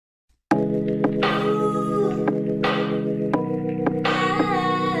If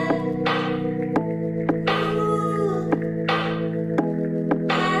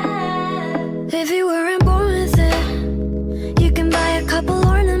you weren't born with it, you can buy a couple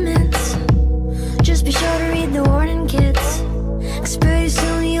ornaments. Just be sure to read the warning kits, 'cause pretty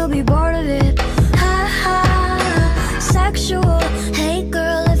soon you'll be bored of it. Ha ha, sexual. Hey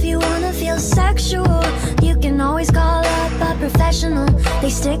girl, if you wanna feel sexual, you can always call up a professional. They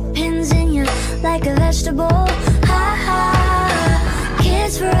stick pins in you like a vegetable. Ha ha,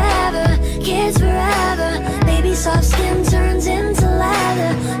 kids forever, kids forever. Baby soft skin turns into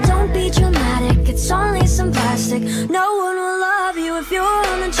leather. Don't be dramatic, it's only some plastic. No one will love you if you're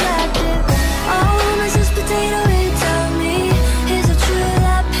unattractive. Oh, Mrs. Potato Head, tell me, is it true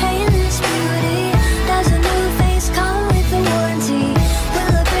that pain is beauty? Does a new face come with a warranty?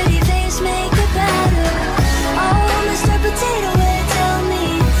 Will a pretty face make it better? Oh, Mr. Potato Head, tell me,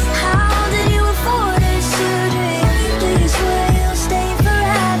 how did you afford this surgery? Do you swear you'll stay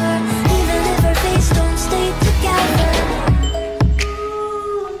forever, even if her face don't stay together?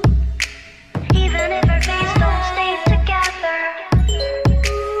 Even if her face don't stay together.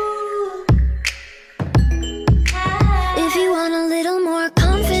 If you want a little more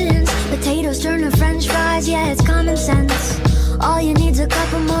confidence, potatoes turn to french fries, yeah, it's common sense. All you need's a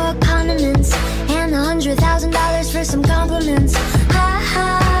couple more condiments and $100,000 for some compliments. Ha ha,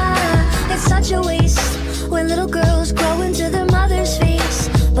 it's such a waste when little girls grow into their mother's face.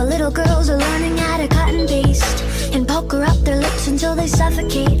 But little girls are learning how to cut and paste and pucker up their lips until they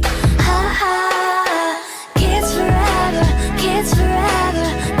suffocate. Ha ha, kids forever, kids forever.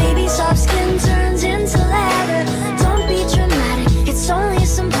 Baby soft skin turns into leather. Don't be dramatic, it's only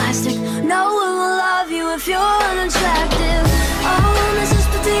some plastic. No one will love you if you're unattractive. Oh, Mrs.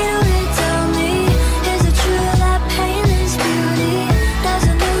 Potato Head, tell me, is it true that pain is beauty? Does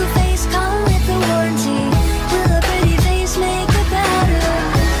a new face come with a warranty? Will a pretty face make it better?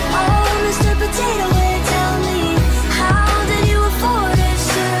 Oh, Mr. Potato Head, tell me, how did you afford this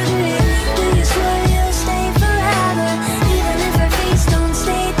surgery? Do you swear you'll stay forever, even if her face don't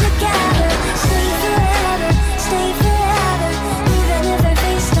stay together? Stay forever, stay forever, even if her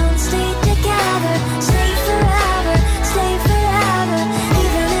face don't stay together. Stay forever, stay forever,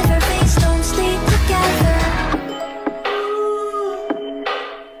 even if her face don't stay together.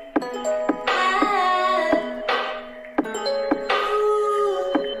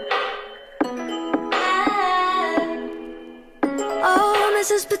 Oh,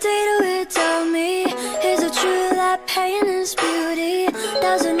 Mrs. Potato Head, tell me, is it true that pain is beauty?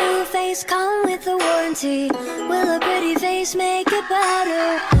 Does a new face come with a warranty? Will a pretty face make it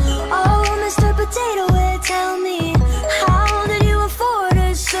better? Oh, Mr. Potato Head, tell me, how did you afford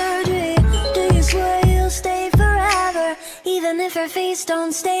this surgery? Do you swear you'll stay forever, even if her face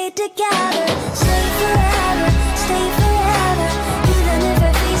don't stay together? Stay forever, stay forever.